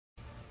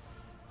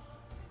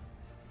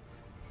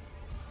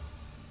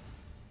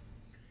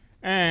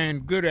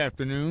And good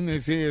afternoon.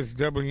 This is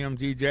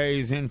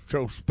WMGJ's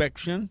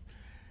Introspection.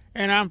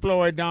 And I'm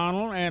Floyd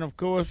Donald. And, of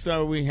course,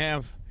 we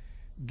have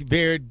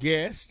varied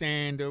guests.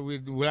 And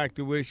we'd like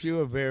to wish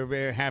you a very,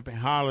 very happy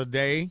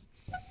holiday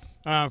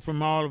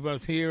from all of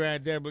us here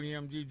at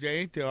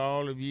WMGJ to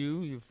all of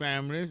you, your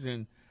families,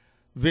 and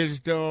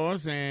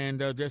visitors, and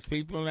just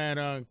people that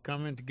are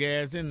coming to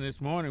Gadsden. This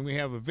morning we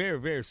have a very,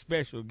 very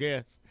special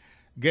guest.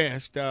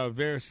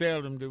 Very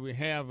seldom do we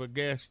have a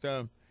guest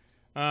of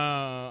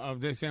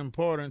this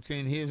importance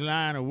in his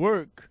line of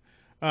work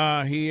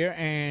here,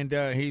 and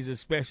he's a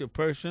special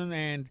person,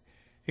 and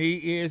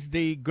he is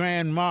the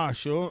Grand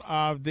Marshal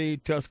of the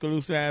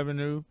Tuscaloosa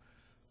Avenue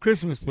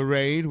Christmas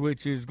Parade,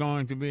 which is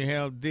going to be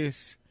held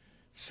this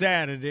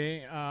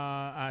Saturday.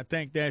 I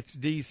think that's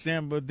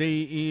December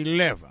the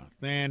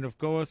 11th. And, of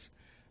course,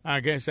 I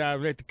guess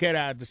I've let the cat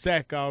out of the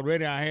sack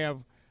already. I have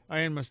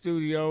in my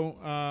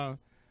studio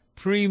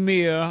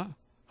premier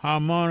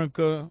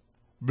harmonica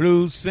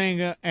blues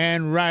singer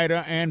and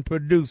writer and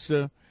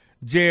producer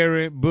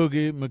Jerry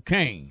Boogie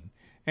McCain.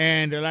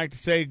 And I'd like to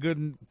say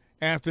good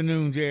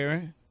afternoon,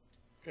 Jerry.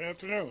 Good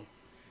afternoon.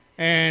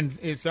 And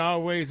it's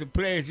always a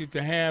pleasure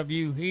to have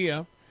you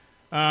here.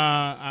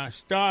 I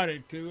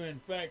started to, in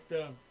fact,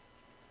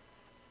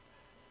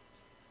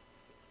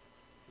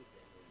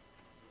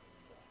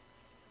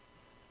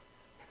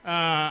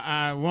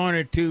 I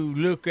wanted to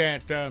look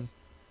at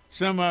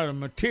some of the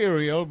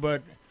material,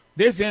 but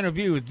this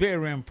interview is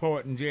very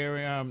important,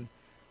 Jerry,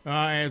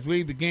 as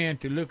we began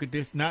to look at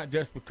this, not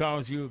just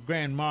because you're a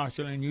Grand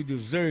Marshal and you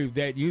deserve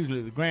that.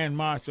 Usually the Grand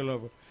Marshal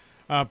of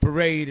a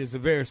parade is a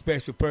very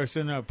special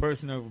person, a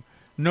person of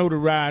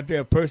notoriety,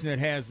 a person that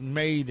has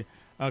made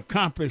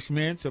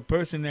accomplishments, a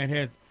person that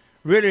has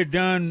really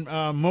done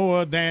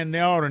more than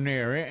the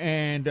ordinary.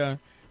 And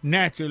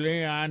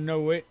naturally, I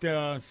know it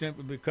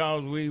simply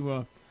because we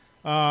were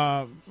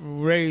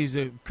raised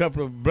a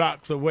couple of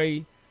blocks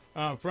away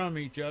from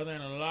each other,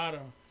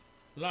 and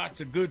lots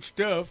of good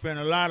stuff, and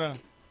a lot of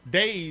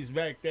days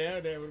back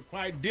there that were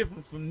quite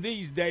different from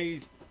these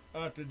days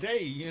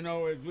today. You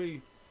know, as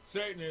we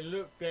certainly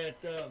looked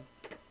at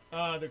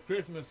the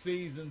Christmas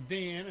season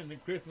then and the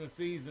Christmas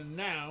season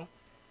now,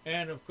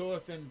 and of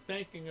course in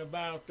thinking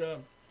about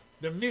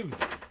the music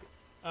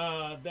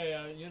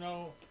there, you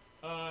know,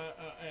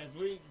 as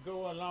we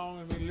go along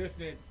and we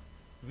listen at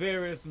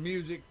various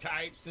music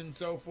types and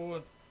so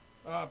forth,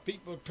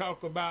 people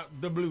talk about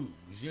the blues,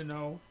 you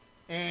know,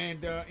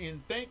 and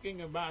in thinking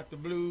about the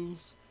blues,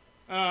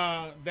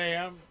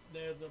 there's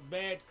a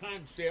bad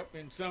concept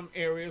in some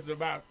areas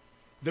about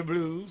the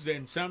blues,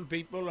 and some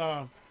people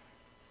are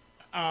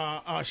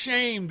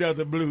ashamed of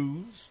the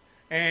blues.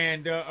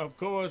 And of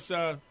course,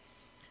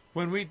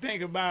 when we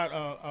think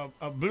about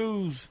a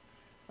blues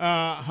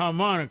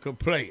harmonica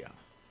player,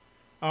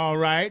 all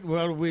right,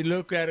 well, we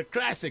look at a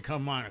classic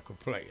harmonica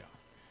player.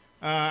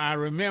 I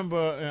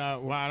remember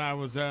while I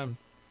was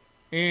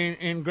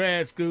in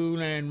grad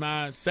school, and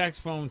my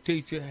saxophone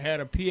teacher had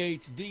a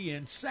PhD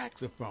in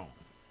saxophone.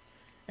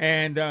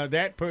 And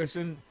that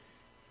person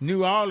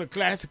knew all the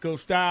classical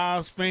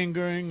styles,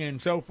 fingering,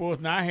 and so forth.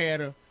 And I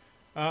had a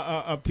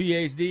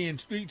PhD in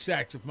street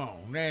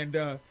saxophone.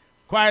 And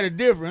quite a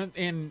difference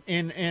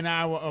in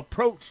our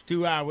approach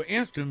to our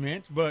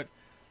instruments. But,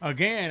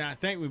 again, I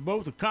think we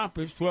both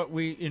accomplished what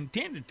we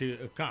intended to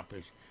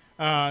accomplish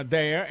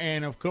there.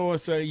 And, of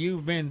course,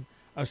 you've been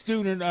a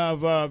student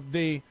of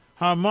the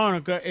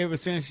harmonica ever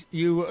since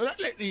you were.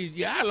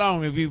 How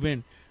long have you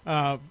been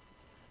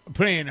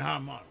playing the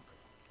harmonica?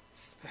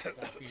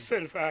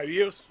 75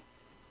 years.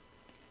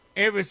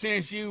 Ever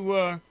since you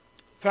were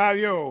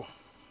 5-year-old.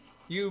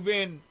 You've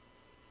been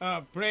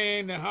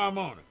playing the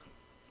harmonica.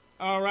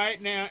 All right,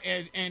 now,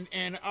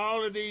 and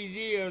all of these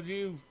years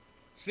you've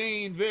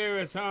seen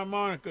various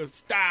harmonica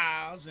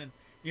styles, and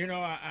you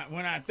know,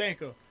 when I think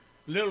of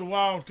Little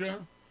Walter,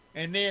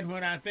 and then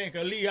when I think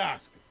of Lee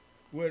Oscar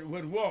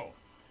with Walt,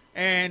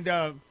 and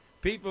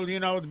people,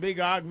 you know, the big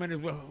argument is,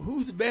 well,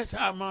 who's the best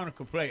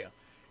harmonica player?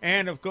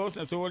 And of course,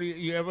 I said, well,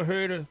 you ever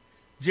heard of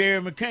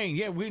Jerry McCain?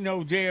 Yeah, we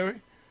know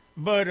Jerry,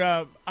 but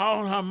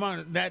all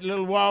harmonica, that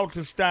Little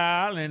Walter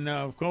style, and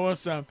of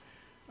course,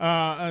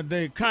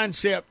 the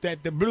concept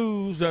that the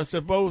blues are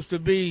supposed to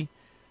be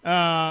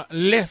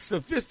less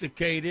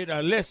sophisticated,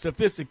 a less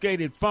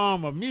sophisticated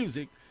form of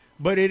music,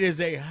 but it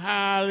is a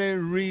highly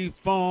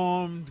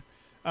reformed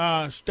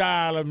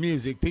style of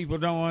music. People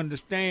don't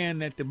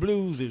understand that the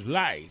blues is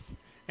life.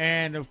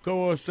 And, of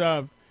course,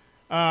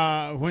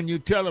 when you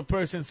tell a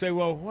person, say,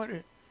 well, what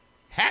are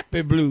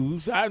happy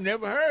blues? I've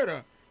never heard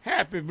of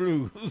happy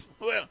blues.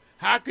 Well,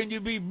 how can you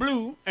be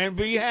blue and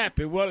be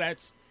happy? Well,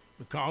 that's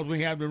because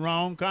we have the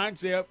wrong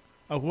concept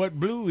of what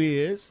blue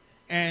is,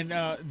 and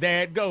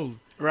there it goes.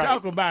 Right.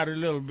 Talk about it a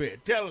little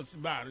bit. Tell us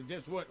about it,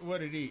 just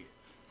what it is.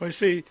 Well, you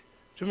see,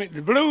 to me,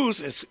 the blues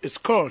is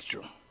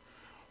cultural.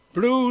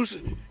 Blues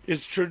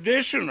is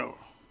traditional.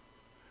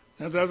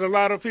 Now, there's a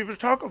lot of people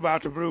talk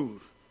about the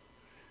blues.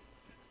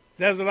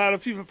 There's a lot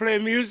of people play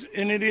music,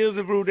 and it is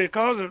a blues. They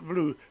call it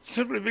blues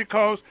simply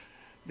because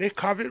they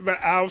copied by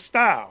our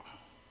style.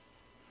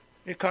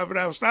 They copied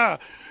our style.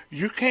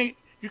 You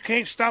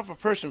can't stop a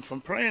person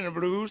from playing the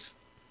blues,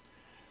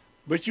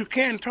 but you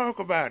can talk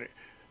about it.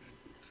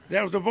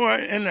 There was a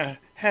boy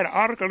had an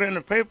article in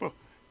the paper,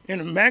 in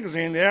the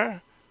magazine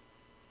there.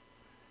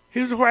 He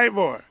was a white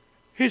boy.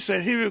 He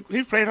said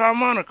he played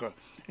harmonica,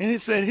 and he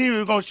said he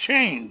was going to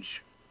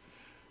change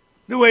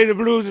the way the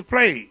blues is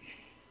played.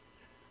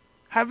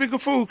 How big a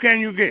fool can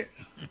you get?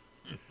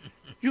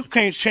 You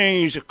can't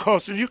change the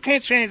culture. You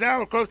can't change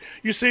our culture.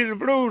 You see, the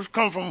blues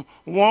come from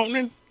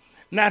wanting,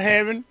 not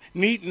having,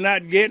 needing,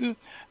 not getting,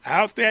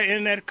 out there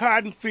in that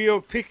cotton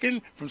field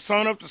picking from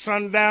sun up to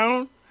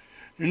sundown,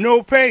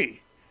 no pay.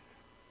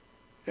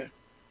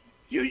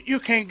 You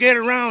can't get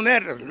around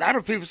that. A lot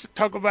of people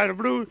talk about the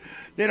blues.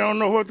 They don't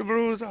know what the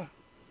blues are.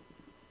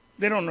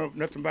 They don't know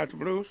nothing about the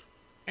blues.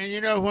 And,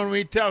 you know, when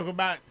we talk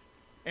about,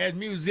 as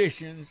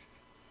musicians,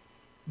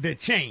 the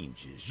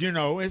changes, you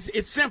know, it's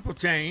simple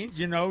change.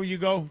 You know, you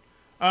go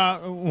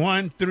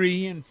 1,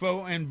 3, and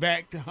 4 and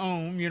back to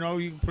home. You know,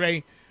 you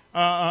play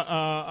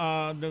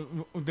the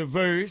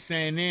verse,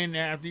 and then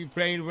after you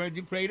play the verse,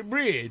 you play the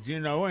bridge, you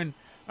know, and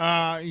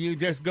you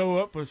just go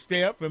up a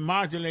step and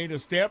modulate a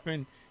step,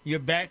 and you're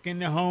back in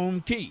the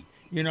home key.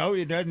 You know,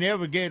 it doesn't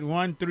ever get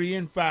 1, 3,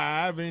 and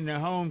 5 in the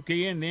home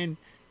key, and then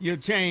you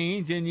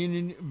change and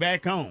you're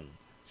back home.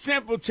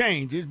 Simple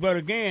changes, but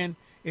again,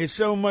 it's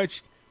so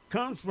much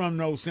comes from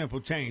those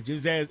simple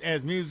changes.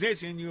 As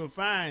musicians, you'll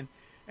find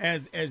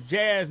as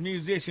jazz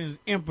musicians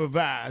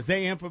improvise,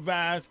 they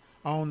improvise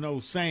on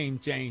those same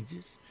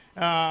changes.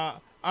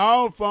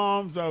 All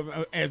forms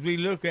of, as we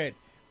look at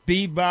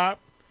bebop,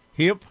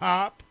 hip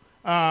hop,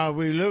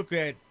 we look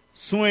at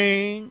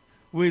swing,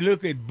 we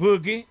look at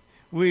boogie,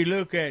 we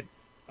look at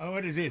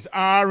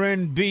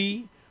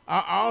R&B.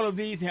 All of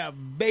these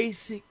have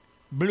basic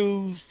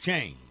blues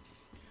changes.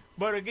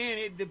 But again,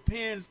 it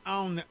depends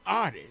on the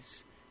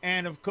artist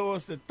and, of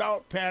course, the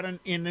thought pattern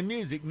in the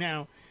music.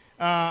 Now,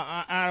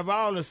 out of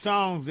all the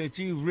songs that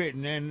you've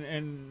written,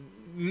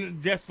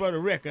 and just for the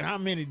record, how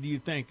many do you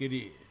think it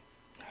is?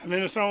 How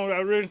many songs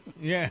I've written?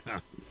 Yeah.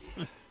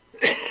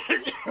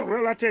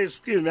 Well, I tell you,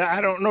 excuse me,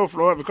 I don't know,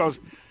 Floyd, because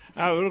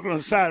I was looking on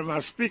the side of my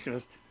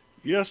speakers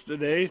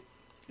yesterday,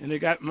 and they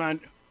got my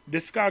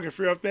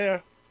discography up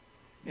there,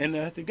 and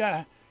the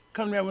guy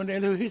come there one day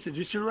and he said,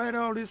 "Did you write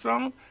all these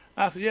songs?"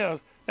 I said,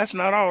 "Yes." That's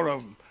not all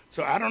of them.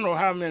 So I don't know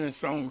how many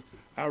songs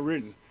I've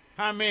written.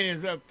 How many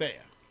is up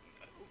there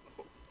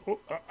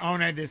on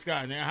that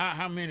discography? Now,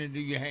 how many do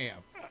you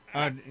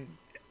have?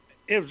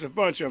 It was a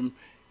bunch of them.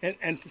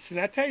 And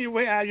I tell you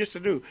what I used to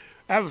do.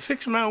 I was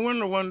fixing my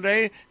window one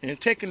day and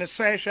taking the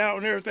sash out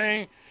and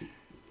everything,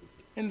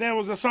 and there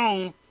was a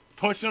song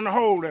punched in a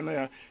hole in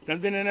there. Done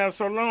been in there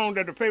so long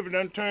that the paper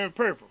done turned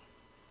purple.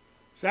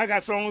 So I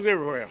got songs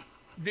everywhere.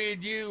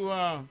 Did you,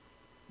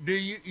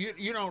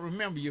 you don't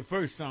remember your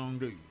first song,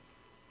 do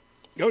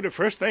you? The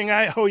first thing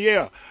yeah.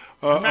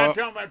 I'm not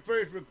talking about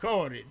first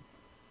recorded,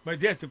 but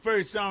just the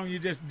first song you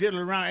just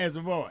diddled around as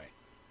a boy.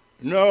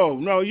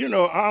 No, you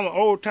know, I'm an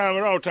old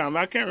timer all time.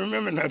 I can't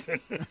remember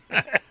nothing.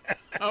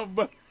 Oh,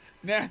 but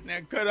now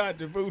cut out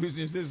the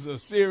foolishness. This is a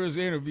serious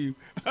interview.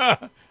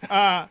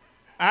 I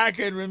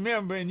can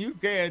remember, and you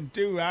can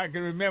too, I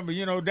can remember,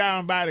 you know,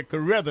 down by the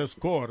Carruthers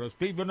quarters.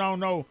 People don't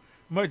know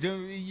much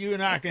of you,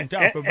 and I can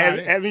talk about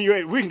it. Avenue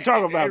 8, we can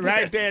talk about it.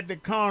 Right there at the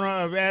corner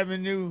of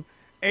Avenue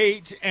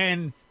H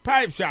and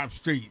Pipe Shop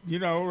Street, you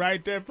know,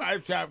 right there,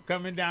 Pipe Shop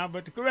coming down,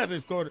 but the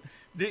Carruthers quarter.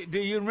 Do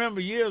you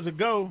remember years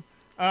ago,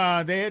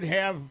 they'd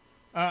have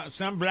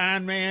some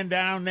blind man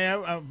down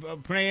there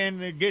playing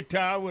the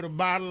guitar with a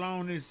bottle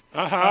on his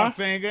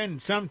finger,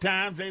 and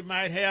sometimes they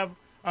might have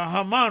a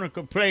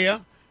harmonica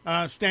player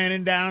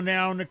standing down there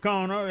on the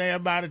corner there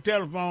by the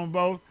telephone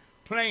booth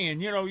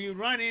playing. You know, you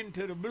run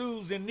into the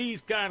blues in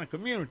these kind of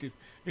communities.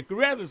 The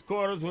Carruthers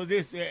quarters was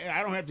this,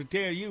 I don't have to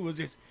tell you, was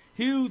this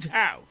huge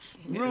house,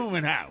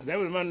 rooming house. That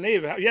was my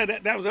neighbor house. Yeah,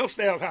 that was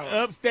upstairs house.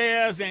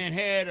 Upstairs, and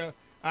had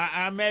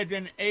I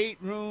imagine 8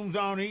 rooms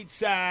on each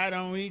side,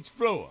 on each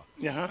floor.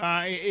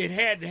 It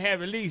had to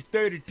have at least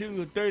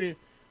 32 or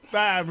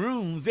 35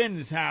 rooms in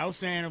this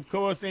house. And, of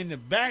course, in the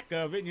back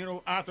of it, you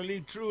know, Arthur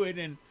Lee Truitt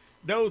and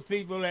those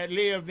people that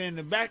lived in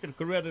the back of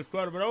the Carruthers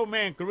quarter. But old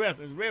man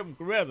Carruthers, Reverend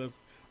Carruthers,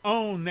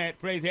 owned that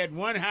place, had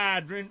one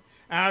hydrant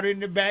out in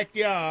the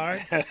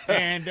backyard.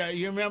 And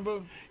you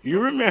remember? You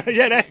remember?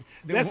 Yeah,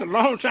 that's a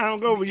long time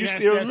ago, but you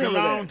still remember that.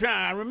 That's a long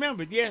time. I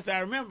remember. Yes, I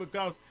remember,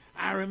 because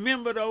I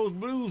remember those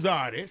blues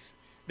artists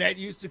that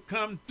used to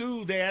come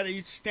through there. They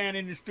used to stand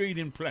in the street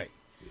and play.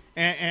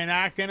 And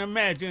I can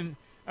imagine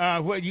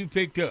what you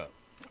picked up.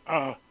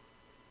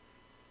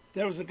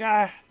 There was a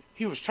guy,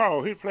 he was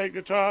tall. He played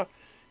guitar.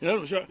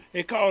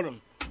 They called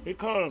him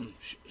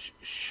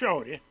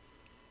Shorty.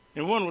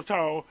 And one was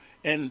tall.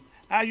 And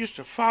I used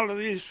to follow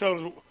these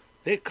fellas.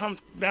 They'd come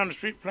down the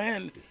street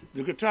playing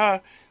the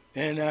guitar.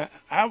 And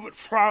I would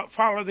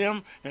follow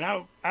them, and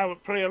I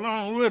would play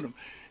along with them.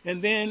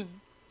 And then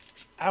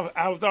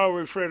I was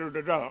always afraid of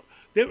the dark.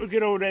 They would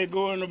get over there and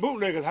go in the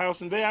bootlegger's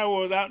house, and there I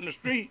was out in the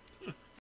street